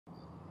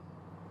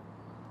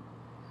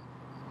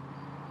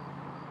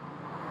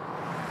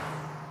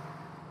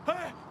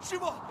师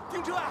傅，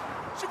停车啊！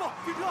师傅，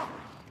停车！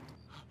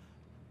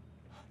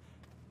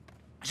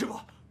师傅，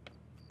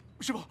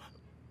师傅，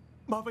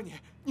麻烦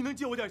你能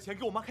借我点钱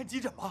给我妈看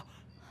急诊吗？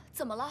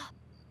怎么了？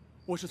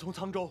我是从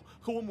沧州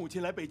和我母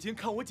亲来北京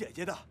看我姐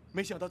姐的，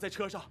没想到在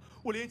车上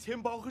我连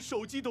钱包和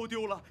手机都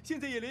丢了，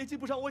现在也联系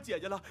不上我姐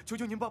姐了，求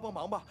求您帮帮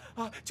忙吧！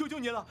啊，求求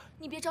您了！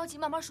你别着急，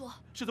慢慢说。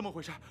是这么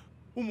回事，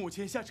我母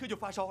亲下车就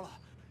发烧了，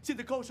现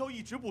在高烧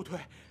一直不退，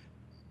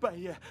半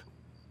夜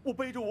我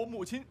背着我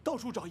母亲到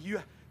处找医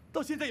院，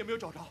到现在也没有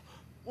找着。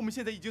我们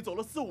现在已经走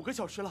了4、5个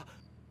小时了，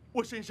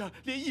我身上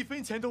连1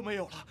分钱都没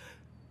有了，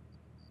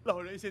老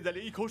人现在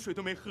连一口水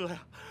都没喝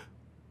呀！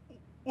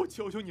我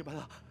求求你们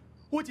了，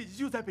我姐姐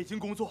就在北京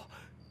工作，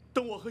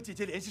等我和姐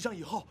姐联系上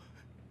以后，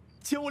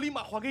钱我立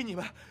马还给你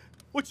们。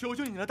我求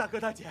求你了，大哥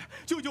大姐，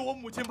救救我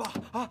母亲吧！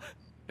啊！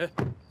哎，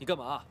你干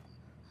嘛？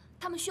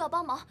他们需要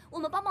帮忙，我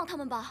们帮帮他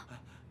们吧。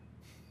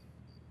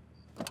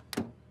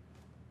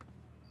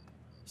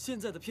现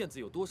在的骗子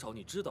有多少，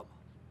你知道吗？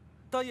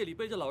大夜里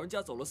背着老人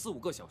家走了4、5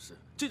个小时，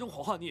这种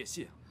谎话你也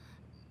信？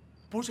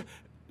不是，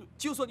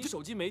就算你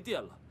手机没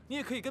电了，你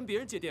也可以跟别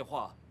人借电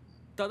话，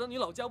打到你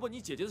老家问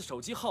你姐姐的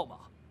手机号码，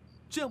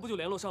这样不就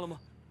联络上了吗？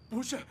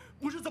不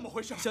是这么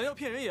回事。想要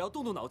骗人也要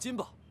动动脑筋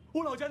吧。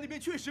我老家那边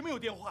确实没有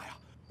电话呀，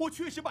我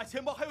确实把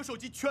钱包还有手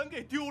机全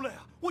给丢了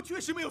呀，我确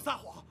实没有撒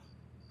谎。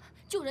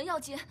救人要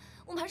紧，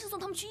我们还是送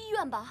他们去医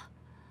院吧。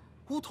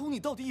吴桐，你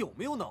到底有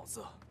没有脑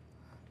子？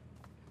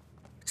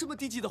这么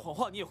低级的谎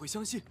话你也会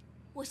相信？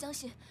我相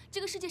信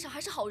这个世界上还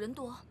是好人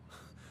多。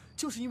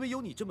就是因为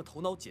有你这么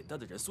头脑简单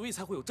的人，所以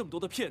才会有这么多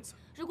的骗子。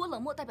如果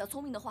冷漠代表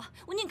聪明的话，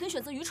我宁肯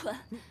选择愚蠢。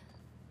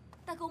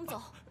大哥，我们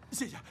走。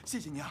谢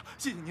谢您啊，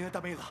谢谢您啊，大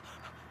妹子。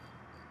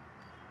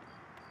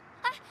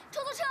哎，出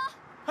租车！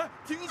哎，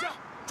停一下！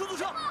出租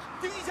车，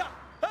停一下！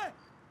哎，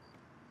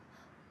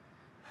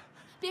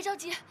别着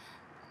急。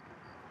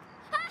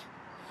哎，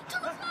出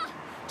租车！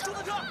出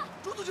租车！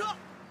出租车！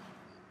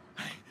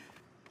哎，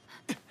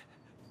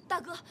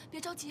大哥，别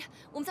着急，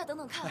我们再等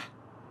等看。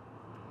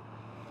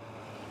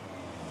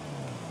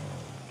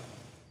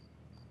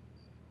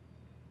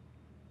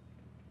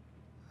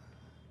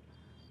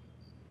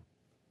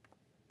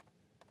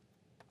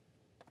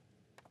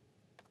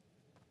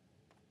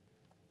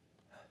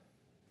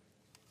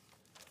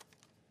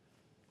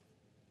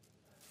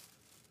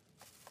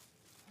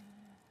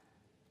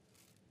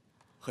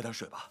喝点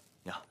水吧，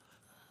娘。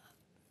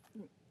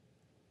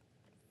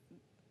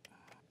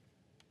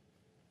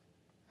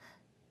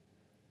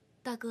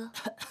大哥，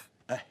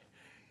哎，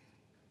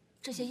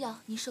这些药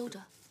您收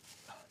着。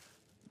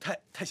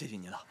太谢谢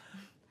您了。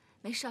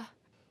没事儿，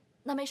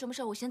那没什么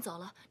事儿，我先走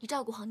了，你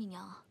照顾好你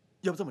娘啊。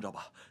要不这么着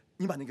吧，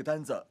你把那个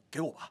单子给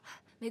我吧。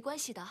没关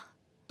系的。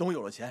等我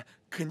有了钱，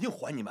肯定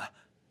还你们。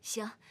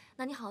行，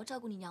那你好好照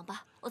顾你娘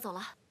吧，我走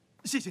了。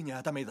谢谢你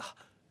啊，大妹子，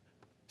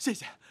谢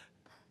谢。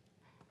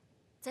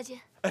再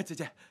见。哎，再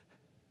见。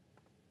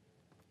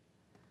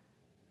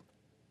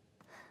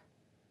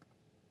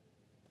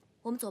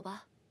我们走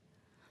吧。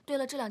对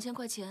了，这2000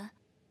块钱，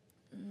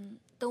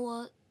等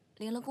我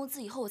领了工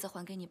资以后，我再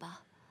还给你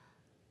吧。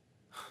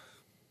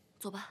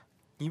走吧。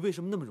你为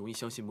什么那么容易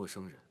相信陌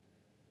生人？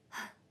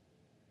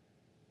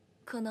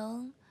可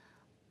能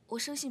我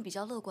生性比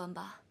较乐观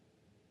吧，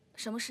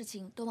什么事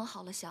情都往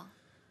好了想，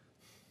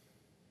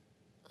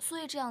所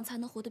以这样才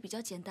能活得比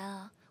较简单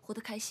啊，活得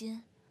开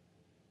心。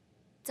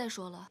再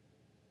说了，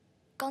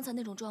刚才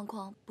那种状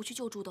况不去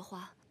救助的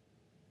话，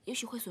也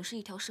许会损失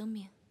一条生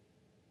命。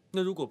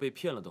那如果被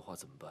骗了的话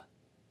怎么办？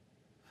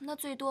那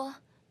最多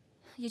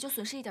也就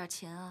损失一点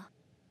钱啊。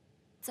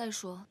再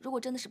说，如果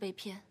真的是被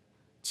骗，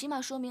起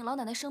码说明老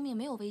奶奶生命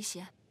没有危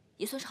险，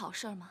也算是好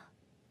事儿嘛。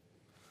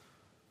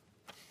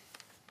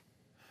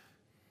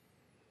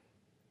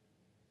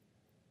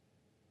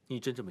你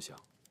真这么想？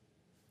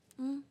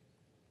嗯。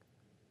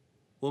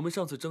我们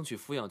上次争取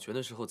抚养权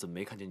的时候，怎么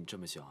没看见你这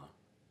么想啊？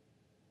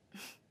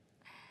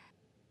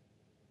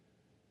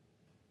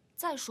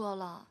再说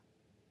了，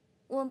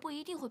我们不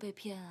一定会被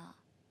骗啊。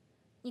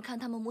你看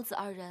他们母子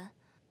2人，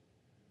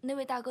那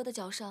位大哥的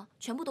脚上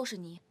全部都是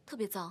泥，特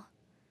别脏。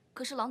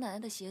可是老奶奶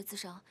的鞋子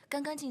上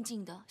干干净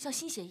净的，像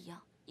新鞋一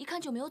样，一看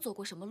就没有走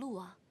过什么路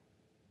啊。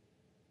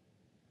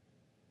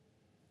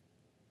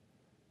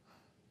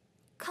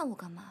看我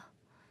干嘛？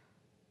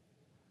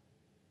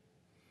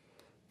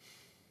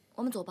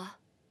我们走吧。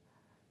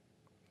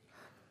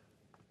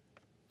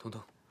彤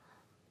彤，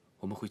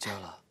我们回家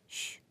了。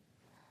嘘。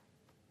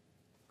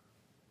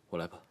我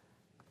来吧。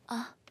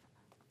啊。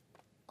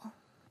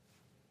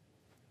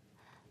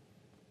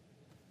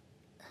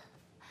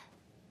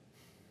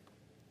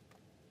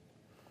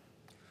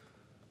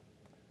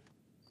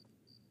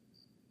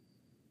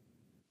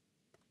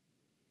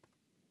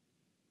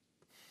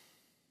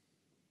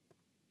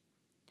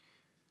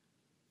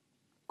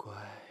乖，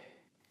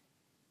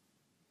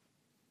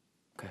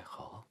盖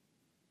好。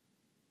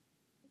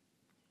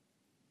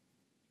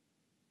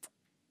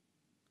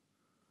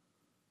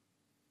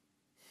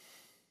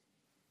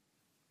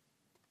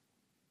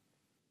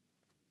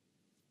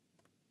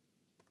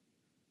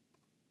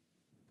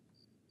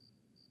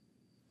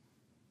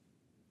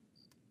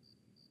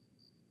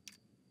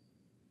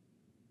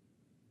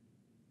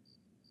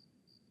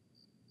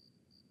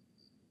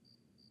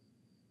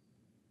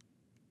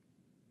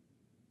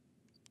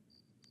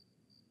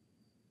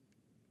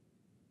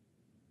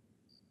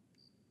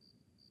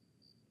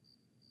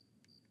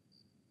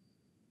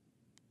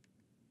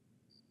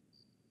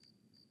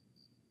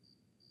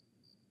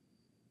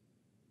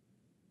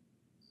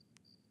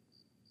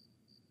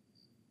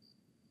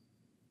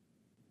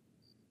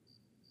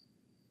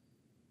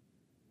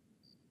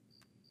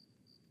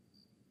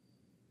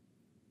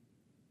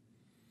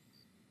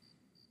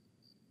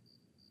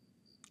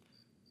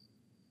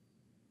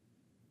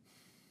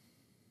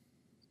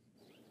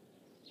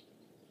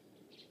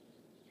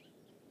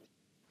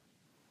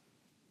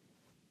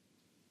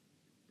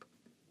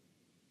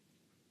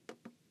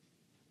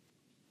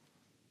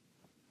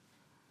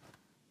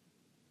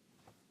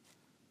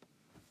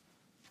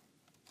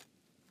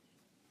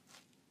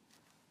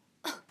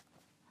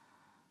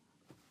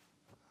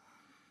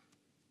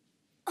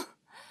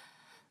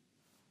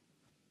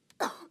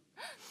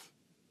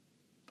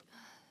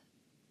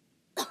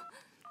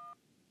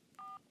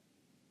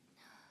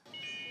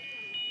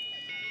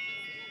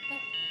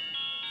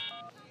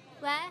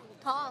喂，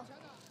彤，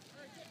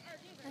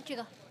这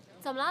个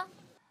怎么了？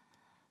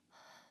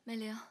美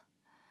玲，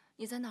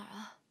你在哪儿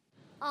啊？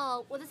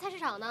哦，我在菜市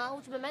场呢，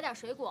我准备买点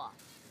水果。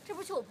这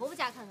不是去我婆婆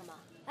家看看吗？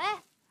哎，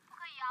不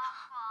可以啊，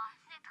婆婆，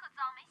现在特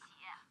脏，没洗。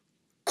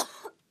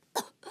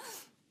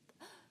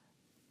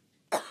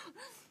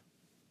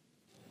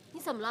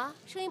你怎么了？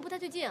声音不太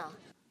对劲啊。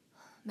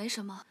没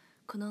什么，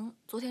可能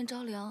昨天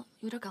着凉，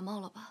有点感冒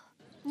了吧。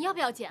你要不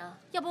要减啊？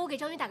要不我给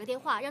张宇打个电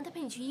话，让他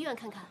陪你去医院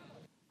看看。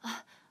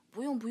啊，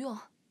不用不用，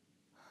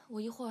我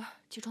一会儿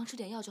起床吃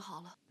点药就好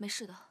了，没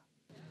事的。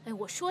哎，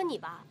我说你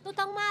吧，都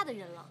当妈的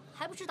人了，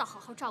还不知道好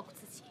好照顾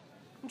自己。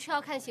你吃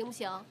药看行不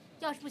行？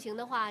要是不行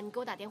的话，你给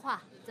我打电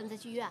话，咱们再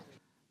去医院。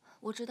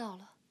我知道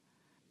了，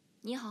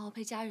你好好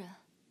陪家人。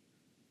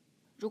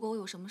如果我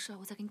有什么事儿，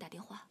我再给你打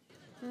电话。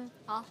嗯，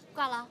好，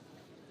挂了。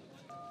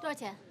多少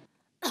钱？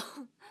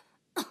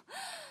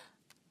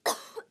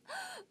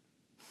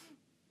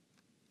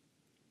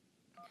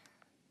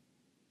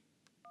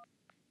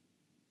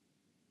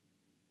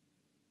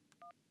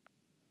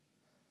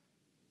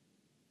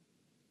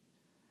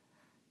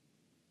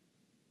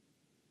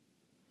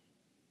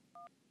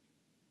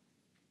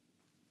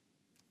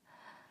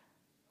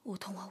梧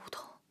桐啊，梧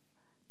桐，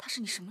他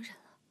是你什么人啊？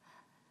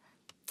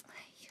哎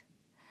呀！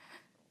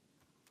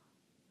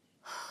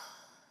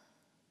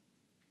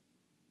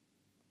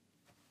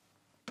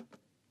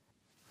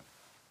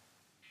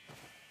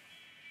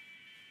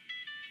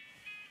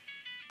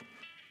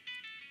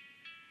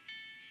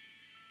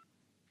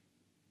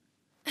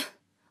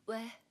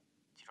喂，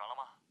起床了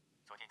吗？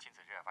昨天亲子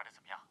日玩的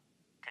怎么样？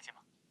开心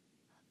吗？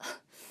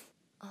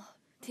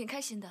挺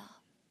开心的。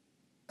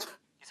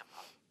你怎么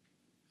了？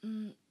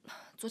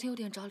昨天有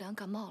点着凉，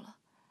感冒了。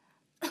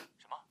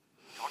什么？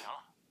着凉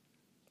了？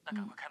那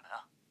赶快开门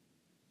啊！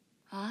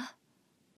啊？